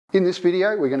In this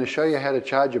video, we're going to show you how to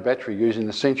charge a battery using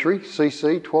the Century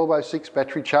CC1206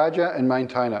 battery charger and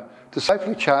maintainer to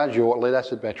safely charge your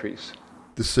lead-acid batteries.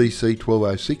 The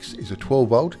CC1206 is a 12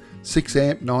 volt, 6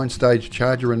 amp, 9 stage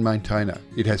charger and maintainer.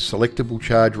 It has selectable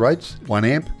charge rates, 1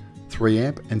 amp, 3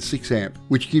 amp and 6 amp,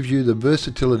 which gives you the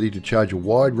versatility to charge a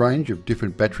wide range of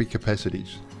different battery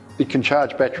capacities. It can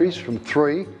charge batteries from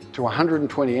 3 to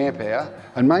 120 amp hour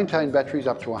and maintain batteries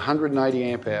up to 180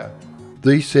 amp hour.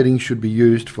 These settings should be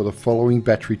used for the following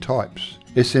battery types.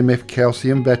 SMF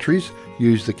calcium batteries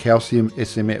use the calcium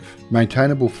SMF.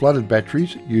 Maintainable flooded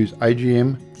batteries use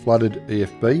AGM flooded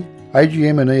EFB.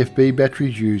 AGM and EFB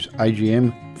batteries use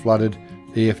AGM flooded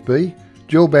EFB.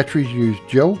 Gel batteries use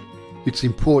gel. It's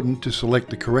important to select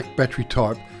the correct battery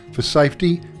type for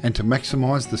safety and to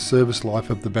maximise the service life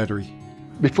of the battery.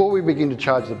 Before we begin to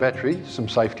charge the battery, some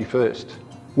safety first.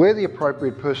 Wear the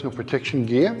appropriate personal protection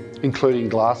gear, including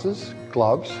glasses,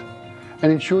 gloves,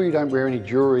 and ensure you don't wear any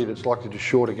jewellery that's likely to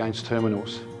short against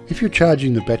terminals. If you're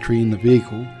charging the battery in the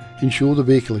vehicle, ensure the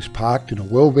vehicle is parked in a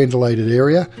well-ventilated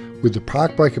area with the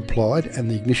park brake applied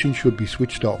and the ignition should be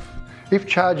switched off. If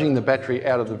charging the battery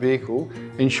out of the vehicle,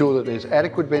 ensure that there's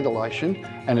adequate ventilation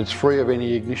and it's free of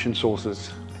any ignition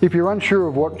sources. If you're unsure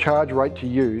of what charge rate to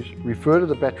use, refer to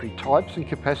the battery types and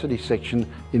capacity section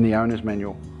in the owner's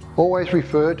manual. Always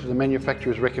refer to the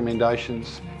manufacturer's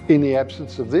recommendations. In the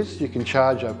absence of this, you can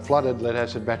charge a flooded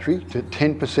lead-acid battery to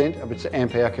 10% of its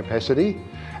amp hour capacity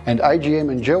and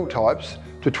AGM and gel types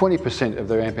to 20% of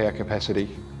their amp hour capacity.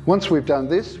 Once we've done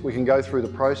this, we can go through the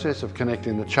process of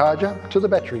connecting the charger to the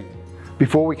battery.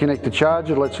 Before we connect the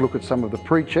charger, let's look at some of the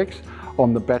pre-checks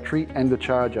on the battery and the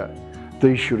charger.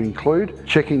 These should include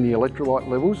checking the electrolyte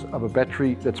levels of a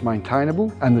battery that's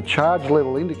maintainable and the charge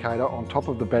level indicator on top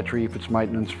of the battery if it's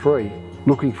maintenance free.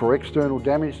 Looking for external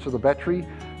damage to the battery,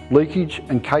 leakage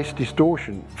and case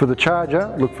distortion. For the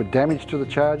charger, look for damage to the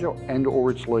charger and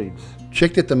or its leads.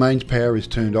 Check that the mains power is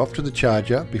turned off to the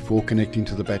charger before connecting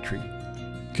to the battery.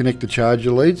 Connect the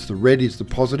charger leads, the red is the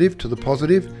positive to the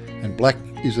positive and black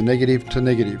is the negative to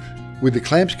negative. With the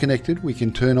clamps connected, we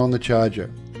can turn on the charger.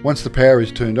 Once the power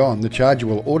is turned on, the charger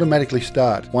will automatically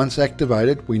start. Once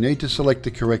activated, we need to select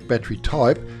the correct battery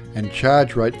type and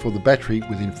charge rate for the battery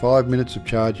within 5 minutes of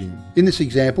charging. In this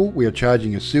example, we are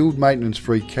charging a sealed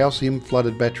maintenance-free calcium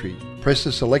flooded battery. Press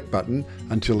the select button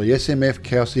until the SMF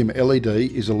calcium LED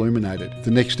is illuminated. The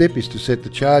next step is to set the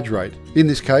charge rate. In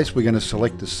this case, we're going to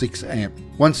select the 6 amp.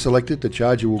 Once selected, the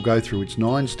charger will go through its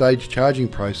 9-stage charging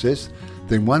process.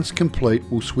 Then once complete,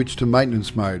 we'll switch to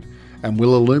maintenance mode and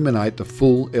will illuminate the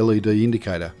full LED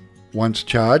indicator. Once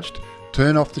charged,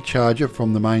 turn off the charger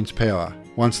from the mains power.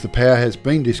 Once the power has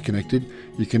been disconnected,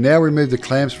 you can now remove the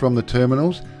clamps from the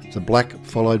terminals, the black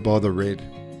followed by the red.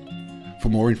 For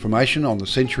more information on the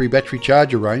Century battery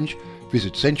charger range,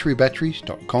 visit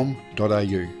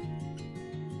centurybatteries.com.au.